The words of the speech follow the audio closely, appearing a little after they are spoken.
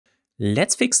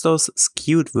Let's fix those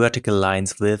skewed vertical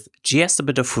lines with just a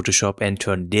bit of Photoshop and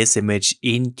turn this image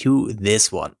into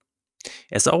this one.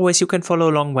 As always, you can follow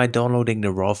along by downloading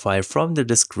the raw file from the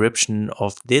description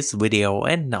of this video,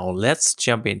 and now let's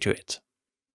jump into it.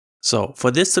 So for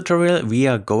this tutorial we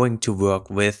are going to work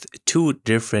with two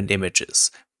different images.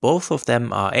 Both of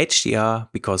them are HDR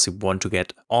because we want to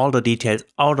get all the details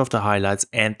out of the highlights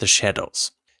and the shadows.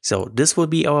 So this will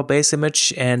be our base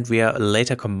image, and we are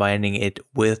later combining it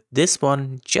with this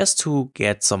one just to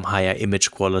get some higher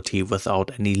image quality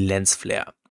without any lens flare.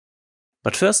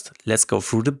 But first, let's go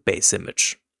through the base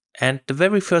image. And the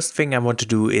very first thing I want to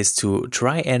do is to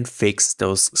try and fix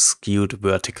those skewed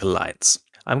vertical lines.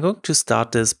 I'm going to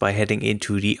start this by heading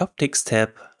into the Optics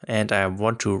tab, and I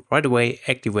want to right away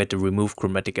activate the Remove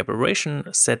Chromatic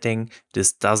Aberration setting.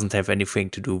 This doesn't have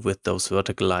anything to do with those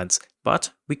vertical lines, but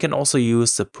we can also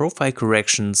use the profile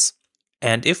corrections.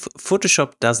 And if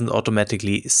Photoshop doesn't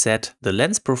automatically set the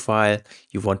lens profile,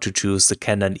 you want to choose the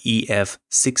Canon EF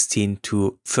 16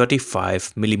 to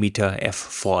 35mm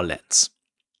f4 lens.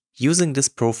 Using this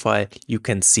profile, you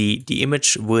can see the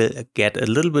image will get a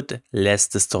little bit less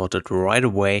distorted right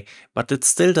away, but it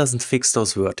still doesn't fix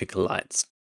those vertical lines.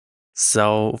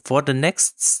 So for the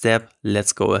next step,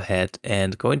 let's go ahead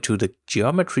and go into the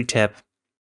Geometry tab.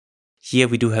 Here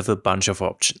we do have a bunch of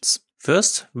options.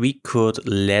 First, we could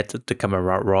let the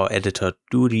Camera Raw editor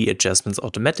do the adjustments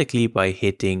automatically by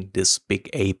hitting this big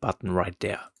A button right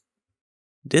there.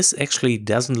 This actually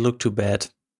doesn't look too bad.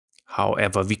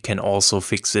 However, we can also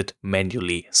fix it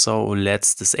manually. So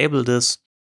let's disable this.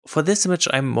 For this image,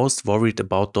 I'm most worried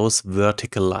about those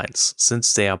vertical lines,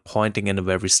 since they are pointing in a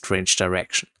very strange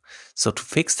direction. So to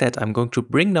fix that, I'm going to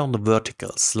bring down the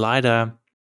vertical slider.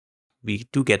 We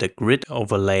do get a grid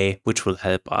overlay, which will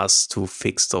help us to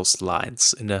fix those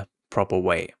lines in a proper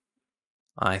way.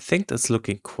 I think that's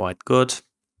looking quite good.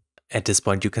 At this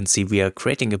point, you can see we are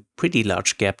creating a pretty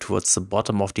large gap towards the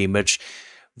bottom of the image.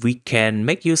 We can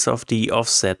make use of the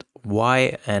offset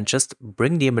Y and just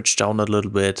bring the image down a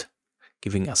little bit,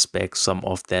 giving us back some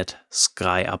of that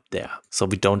sky up there, so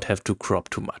we don't have to crop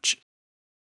too much.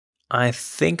 I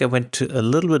think I went a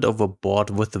little bit overboard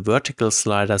with the vertical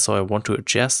slider, so I want to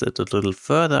adjust it a little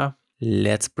further.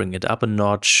 Let's bring it up a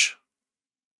notch.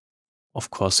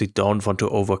 Of course, we don't want to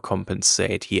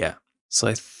overcompensate here. So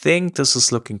I think this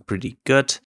is looking pretty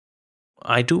good.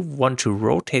 I do want to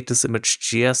rotate this image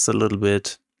just a little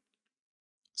bit,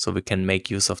 so we can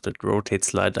make use of the rotate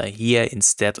slider here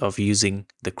instead of using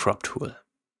the crop tool.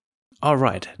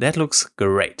 Alright, that looks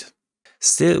great.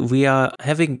 Still, we are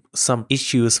having some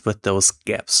issues with those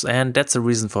gaps, and that's a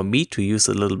reason for me to use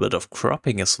a little bit of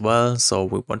cropping as well. So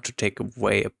we want to take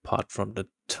away a part from the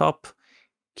top,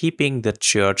 keeping the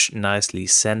church nicely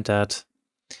centered.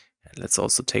 And let's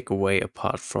also take away a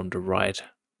part from the right,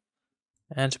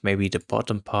 and maybe the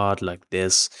bottom part like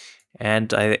this.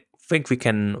 And I think we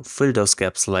can fill those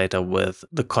gaps later with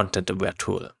the Content Aware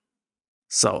tool.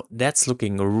 So that's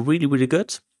looking really, really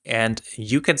good. And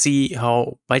you can see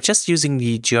how by just using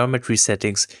the geometry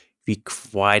settings, we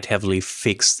quite heavily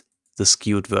fixed the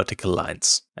skewed vertical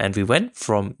lines. And we went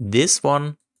from this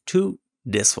one to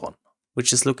this one,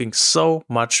 which is looking so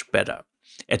much better.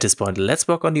 At this point, let's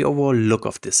work on the overall look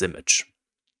of this image.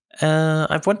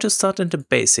 I want to start in the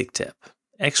Basic tab.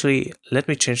 Actually, let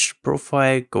me change the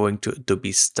profile, going to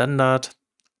Adobe Standard,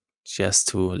 just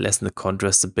to lessen the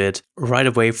contrast a bit. Right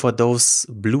away, for those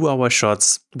blue hour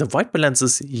shots, the white balance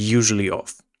is usually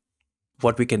off.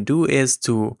 What we can do is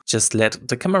to just let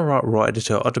the Camera Raw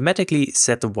editor automatically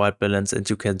set the white balance, and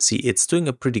you can see it's doing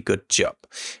a pretty good job.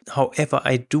 However,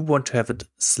 I do want to have it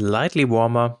slightly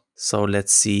warmer. So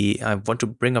let's see, I want to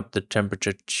bring up the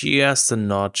temperature just a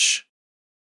notch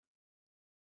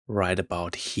right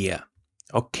about here.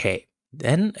 Okay,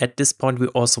 then at this point we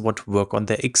also want to work on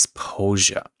the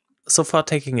exposure. So far,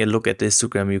 taking a look at the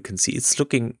histogram, you can see it's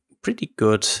looking pretty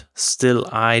good. Still,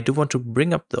 I do want to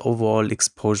bring up the overall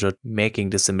exposure, making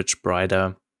this image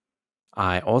brighter.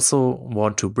 I also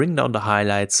want to bring down the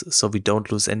highlights so we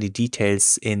don't lose any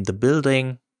details in the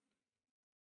building.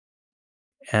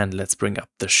 And let's bring up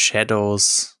the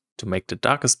shadows to make the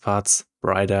darkest parts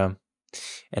brighter.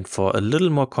 And for a little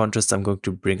more contrast, I'm going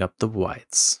to bring up the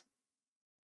whites.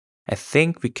 I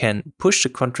think we can push the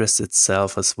contrast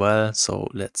itself as well, so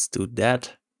let's do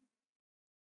that.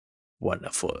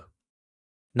 Wonderful.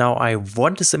 Now I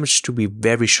want this image to be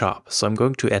very sharp, so I'm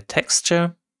going to add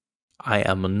texture. I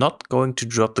am not going to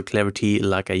drop the clarity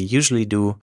like I usually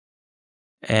do.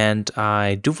 And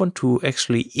I do want to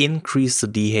actually increase the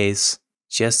dehaze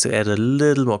just to add a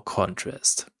little more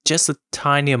contrast, just a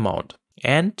tiny amount.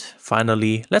 And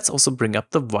finally, let's also bring up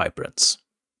the vibrance.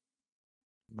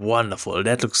 Wonderful,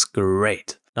 that looks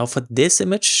great. Now for this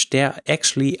image, there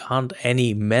actually aren't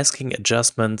any masking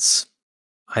adjustments.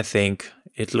 I think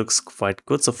it looks quite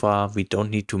good so far. We don't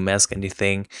need to mask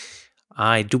anything.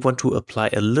 I do want to apply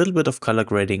a little bit of color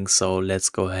grading, so let's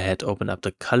go ahead, open up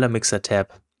the color mixer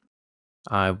tab.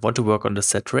 I want to work on the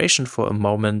saturation for a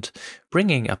moment,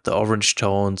 bringing up the orange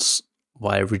tones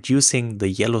while reducing the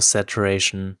yellow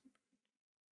saturation.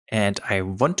 And I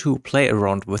want to play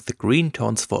around with the green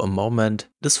tones for a moment.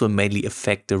 This will mainly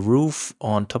affect the roof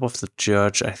on top of the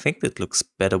church. I think it looks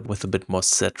better with a bit more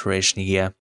saturation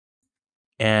here.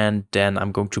 And then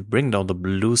I'm going to bring down the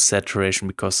blue saturation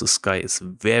because the sky is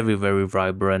very, very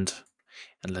vibrant.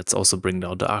 And let's also bring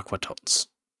down the aqua tones.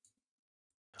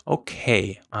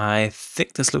 Okay, I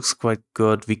think this looks quite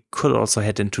good. We could also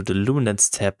head into the luminance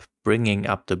tab, bringing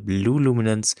up the blue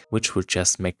luminance, which will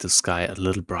just make the sky a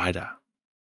little brighter.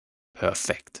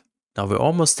 Perfect. Now we're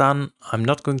almost done. I'm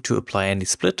not going to apply any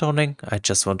split toning. I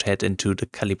just want to head into the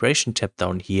calibration tab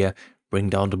down here, bring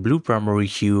down the blue primary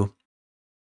hue.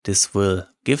 This will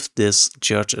give this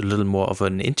church a little more of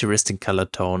an interesting color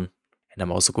tone. And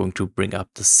I'm also going to bring up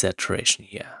the saturation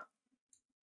here.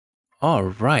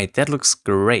 Alright, that looks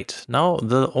great. Now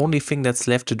the only thing that's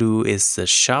left to do is the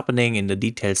sharpening in the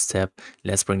details tab.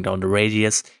 Let's bring down the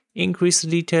radius, increase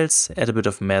the details, add a bit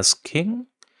of masking.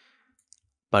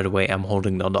 By the way, I'm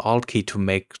holding down the Alt key to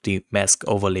make the mask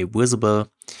overlay visible.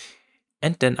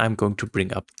 And then I'm going to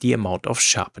bring up the amount of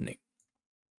sharpening.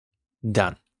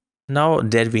 Done. Now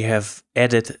that we have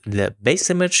added the base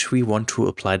image, we want to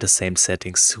apply the same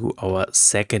settings to our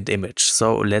second image.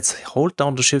 So let's hold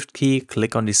down the Shift key,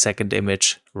 click on the second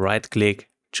image, right click,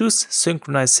 choose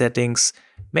Synchronize Settings,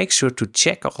 make sure to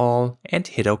check all and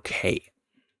hit OK.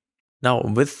 Now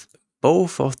with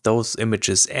both of those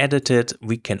images edited,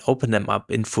 we can open them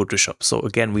up in Photoshop. So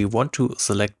again, we want to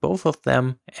select both of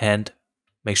them and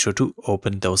make sure to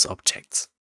open those objects.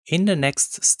 In the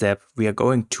next step, we are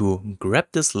going to grab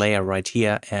this layer right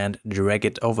here and drag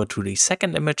it over to the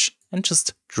second image and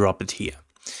just drop it here.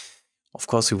 Of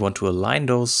course, we want to align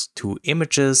those two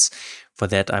images. For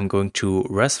that, I'm going to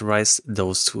rasterize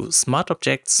those two smart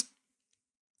objects.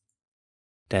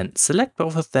 Then select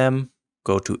both of them,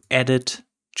 go to Edit,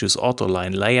 choose Auto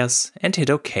Align Layers and hit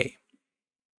OK.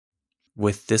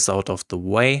 With this out of the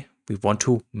way, we want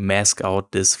to mask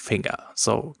out this finger.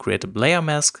 So create a layer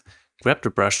mask. Grab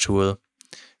the brush tool,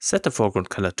 set the foreground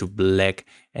color to black,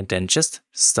 and then just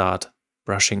start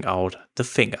brushing out the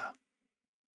finger.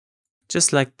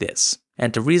 Just like this.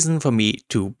 And the reason for me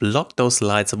to block those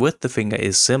lights with the finger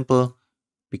is simple,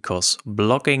 because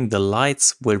blocking the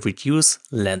lights will reduce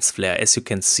lens flare, as you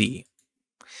can see,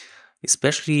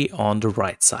 especially on the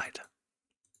right side.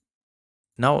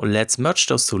 Now let's merge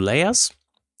those two layers.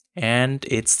 And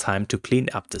it's time to clean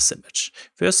up this image.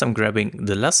 First, I'm grabbing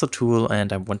the lasso tool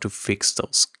and I want to fix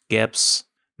those gaps.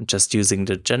 I'm just using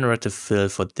the generative fill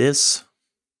for this.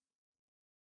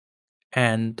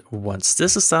 And once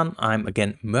this is done, I'm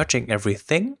again merging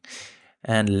everything.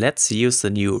 And let's use the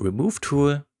new remove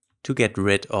tool to get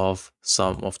rid of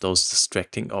some of those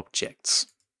distracting objects.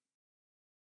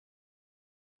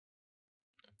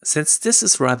 Since this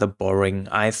is rather boring,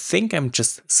 I think I'm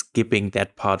just skipping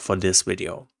that part for this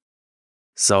video.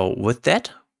 So with that,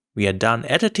 we are done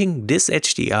editing this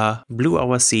HDR, blew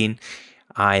our scene.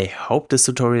 I hope this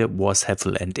tutorial was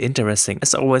helpful and interesting.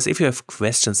 As always, if you have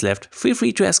questions left, feel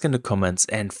free to ask in the comments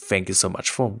and thank you so much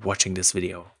for watching this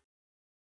video.